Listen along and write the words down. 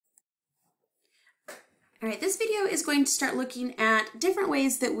All right, this video is going to start looking at different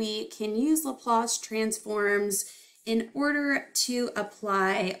ways that we can use Laplace transforms in order to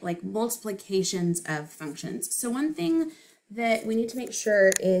apply like multiplications of functions. So one thing that we need to make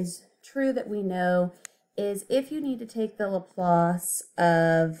sure is true that we know is if you need to take the Laplace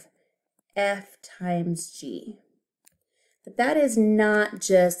of f times g, that is not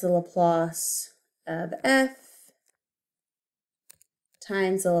just the Laplace of f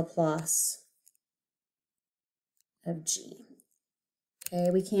times the Laplace of g.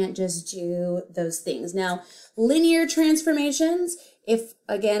 Okay, we can't just do those things. Now, linear transformations, if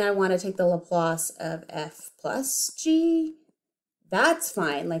again I want to take the Laplace of f plus g, that's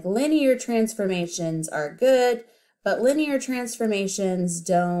fine. Like linear transformations are good, but linear transformations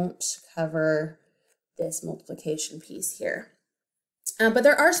don't cover this multiplication piece here. But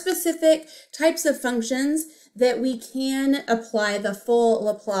there are specific types of functions that we can apply the full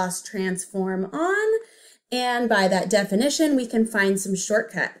Laplace transform on. And by that definition, we can find some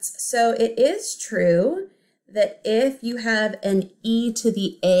shortcuts. So it is true that if you have an e to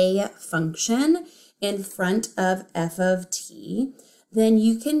the a function in front of f of t, then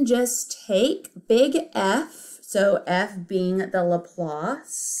you can just take big F, so f being the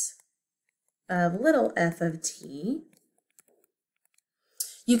Laplace of little f of t,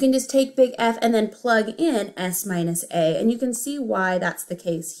 you can just take big F and then plug in s minus a. And you can see why that's the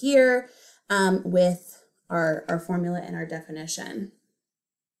case here with our formula and our definition.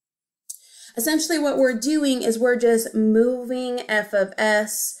 Essentially what we're doing is we're just moving f of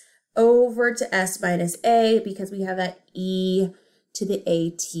s over to s minus a because we have that e to the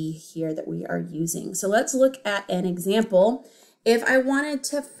at here that we are using. So let's look at an example. If I wanted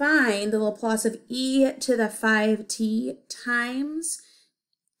to find the Laplace of e to the 5t times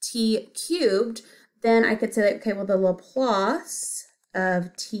t cubed, then I could say, okay, well, the Laplace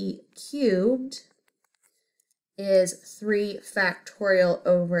of t cubed is 3 factorial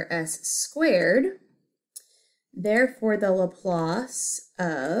over s squared. Therefore, the Laplace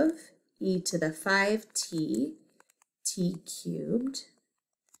of e to the 5t t cubed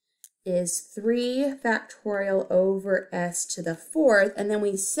is 3 factorial over s to the 4th. And then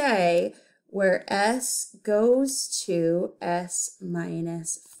we say where s goes to s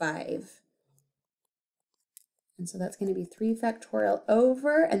minus 5. And so that's going to be 3 factorial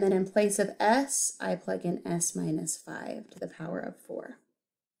over, and then in place of s, I plug in s minus 5 to the power of 4.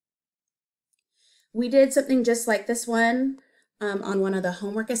 We did something just like this one on one of the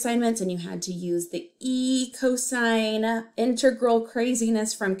homework assignments, and you had to use the e cosine integral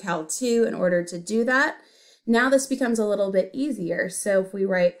craziness from Cal 2 in order to do that. Now this becomes a little bit easier. So if we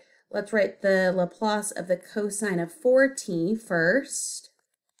write, let's write the Laplace of the cosine of 4t first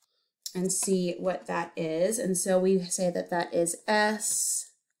and see what that is. And so we say that that is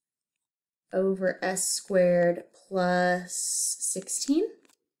s over s squared plus 16.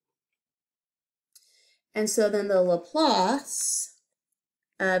 And so then the Laplace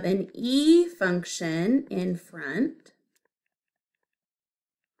of an e function in front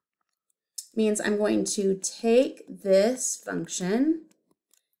means I'm going to take this function,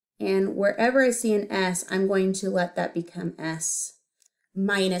 and wherever I see an s, I'm going to let that become s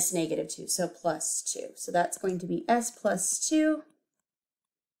minus negative 2, so plus 2. So that's going to be s plus 2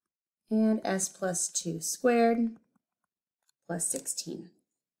 and s plus 2 squared plus 16.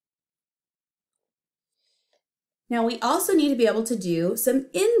 Now we also need to be able to do some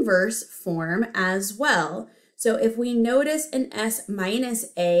inverse form as well. So if we notice an s minus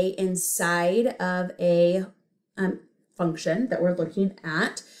a inside of a function that we're looking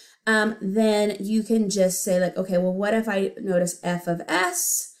at, then you can just say like, okay, well, what if I notice f of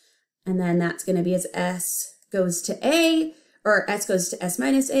s, and then that's going to be as s goes to a, or s goes to s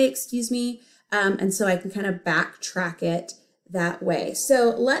minus a, excuse me, and so I can kind of backtrack it that way.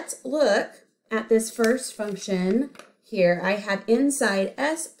 So let's look at this first function here. I have inside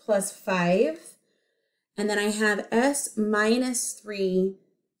s plus 5, and then I have s minus 3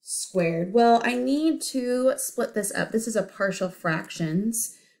 squared. Well, I need to split this up. This is a partial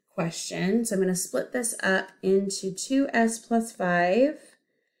fractions question. So I'm going to split this up into 2s plus 5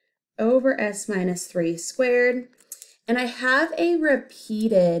 over s minus 3 squared. And I have a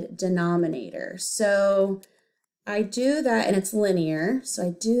repeated denominator. So I do that, and it's linear. So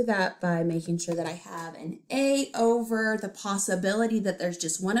I do that by making sure that I have an a over the possibility that there's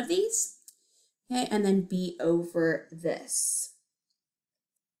just one of these, okay, and then b over this.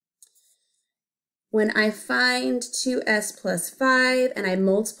 When I find 2s plus 5 and I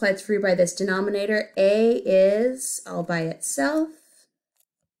multiply through by this denominator, a is all by itself.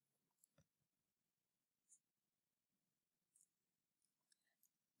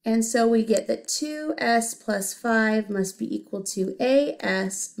 And so we get that 2s plus 5 must be equal to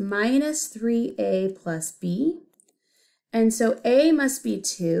as minus 3a plus b. And so a must be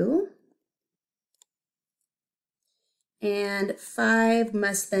 2. And 5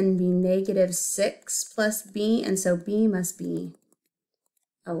 must then be negative 6 plus b. And so b must be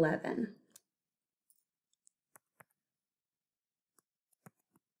 11.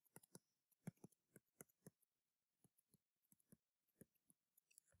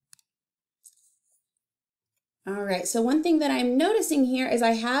 All right, so one thing that I'm noticing here is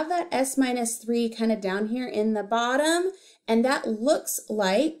I have that s minus 3 kind of down here in the bottom, and that looks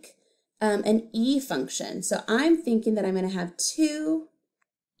like an e function. So I'm thinking that I'm going to have 2e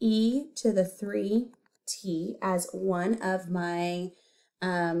to the 3t as one of my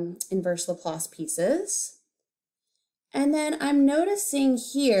inverse Laplace pieces. And then I'm noticing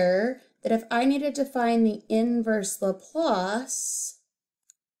here that if I needed to find the inverse Laplace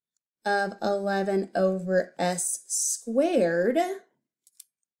of 11 over s squared,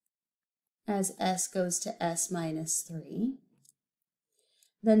 as s goes to s minus 3,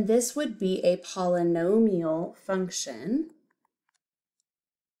 then this would be a polynomial function.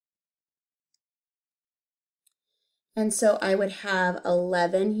 And so I would have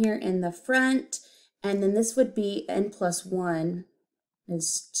 11 here in the front, and then this would be n plus 1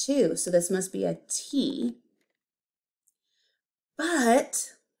 is 2. So this must be a t.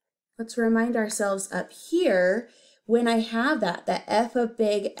 But let's remind ourselves up here, when I have that f of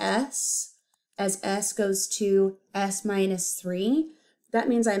big S as s goes to s minus 3, that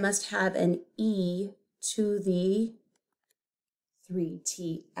means I must have an e to the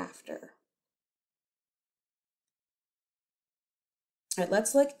 3t after. All right,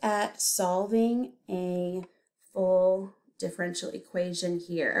 let's look at solving a full differential equation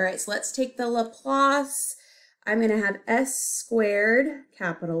here. All right, so let's take the Laplace. I'm going to have s squared,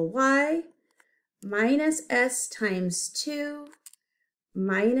 capital Y, minus s times 2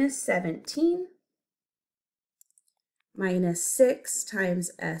 minus 17 minus 6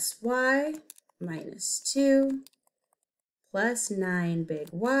 times sy minus 2 plus 9 big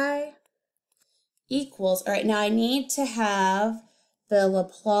Y equals, all right, now I need to have the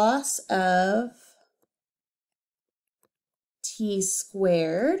Laplace of t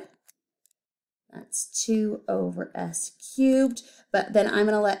squared. That's 2 over s cubed, but then I'm going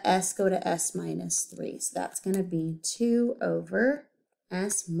to let s go to s minus 3. So that's going to be 2 over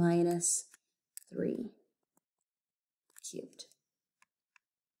s minus 3 cubed.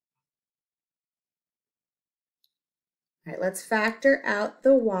 All right, let's factor out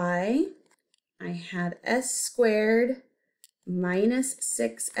the y. I have s squared minus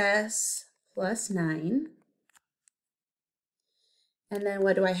 6s plus 9. And then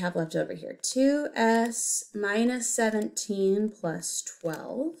what do I have left over here? 2s minus 17 plus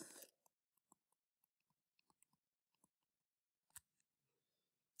 12.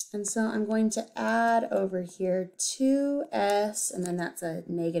 And so I'm going to add over here 2s, and then that's a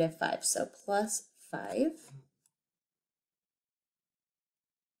negative 5, so plus 5.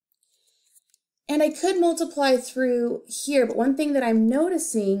 And I could multiply through here, but one thing that I'm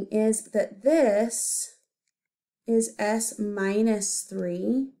noticing is that this is s minus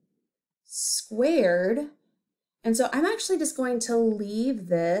 3 squared. And so I'm actually just going to leave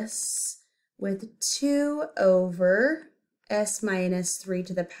this with 2 over s minus 3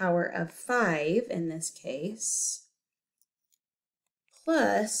 to the power of 5 in this case,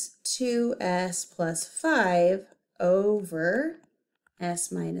 plus 2s plus 5 over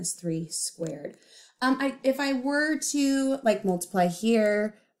s minus 3 squared. If I were to like multiply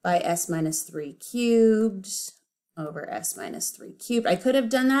here by s minus 3 cubed over s minus 3 cubed, I could have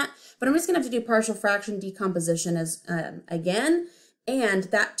done that, but I'm just going to have to do partial fraction decomposition as again, and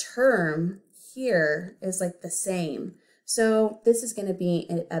that term here is like the same. So this is going to be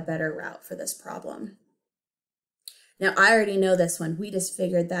a better route for this problem. Now I already know this one. We just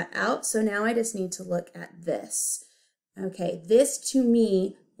figured that out. So now I just need to look at this. Okay, this to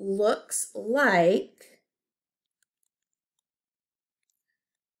me looks like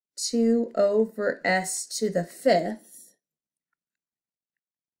 2 over s to the 5th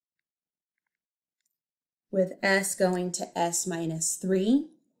with s going to s minus 3.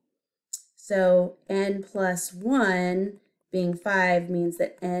 So n plus 1 being 5 means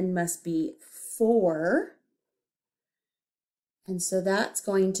that n must be 4. And so that's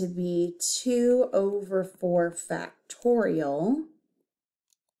going to be 2 over 4 factorial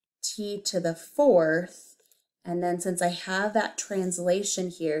t to the 4th. And then since I have that translation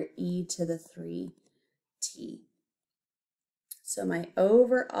here, e to the 3t. So my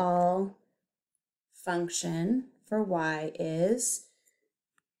overall function for y is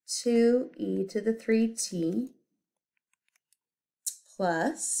 2e to the 3t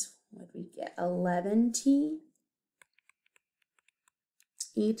plus, what did we get, 11t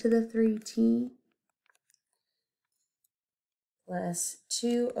e to the 3t plus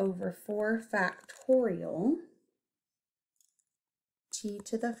 2 over 4 factorial t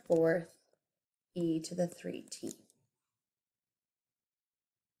to the 4th e to the 3t.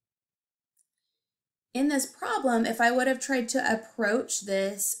 In this problem, if I would have tried to approach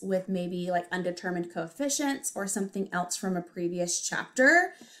this with maybe like undetermined coefficients or something else from a previous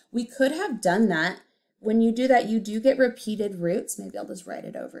chapter, we could have done that. When you do that, you do get repeated roots. Maybe I'll just write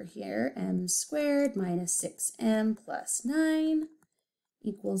it over here. M squared minus 6m plus 9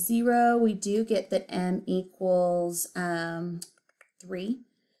 equals 0. We do get that m equals 3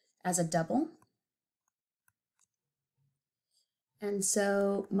 as a double. And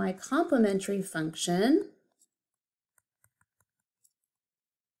so my complementary function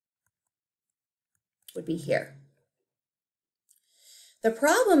would be here. The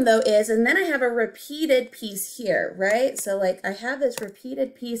problem though is, and then I have a repeated piece here, right? So like I have this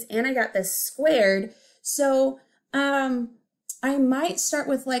repeated piece and I got this squared. So I might start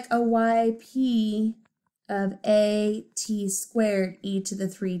with like a yp of a t squared e to the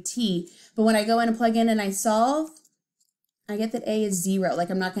 3t. But when I go in and plug in and I solve, I get that a is 0. Like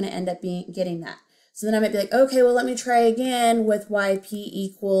I'm not going to end up getting that. So then I might be like, okay, well, let me try again with yp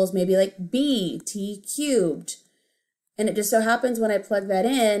equals maybe like b t cubed. And it just so happens when I plug that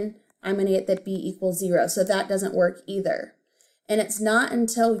in, I'm going to get that b equals 0. So that doesn't work either. And it's not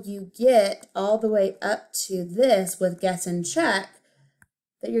until you get all the way up to this with guess and check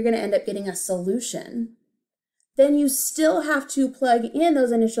that you're going to end up getting a solution. Then you still have to plug in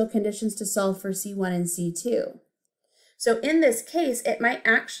those initial conditions to solve for C1 and C2. So in this case, it might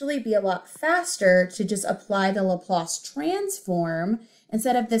actually be a lot faster to just apply the Laplace transform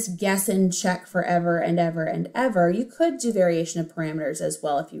instead of this guess and check forever and ever and ever. You could do variation of parameters as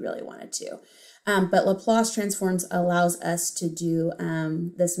well if you really wanted to. But Laplace transforms allows us to do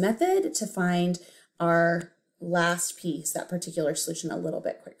this method to find our last piece, that particular solution, a little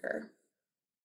bit quicker.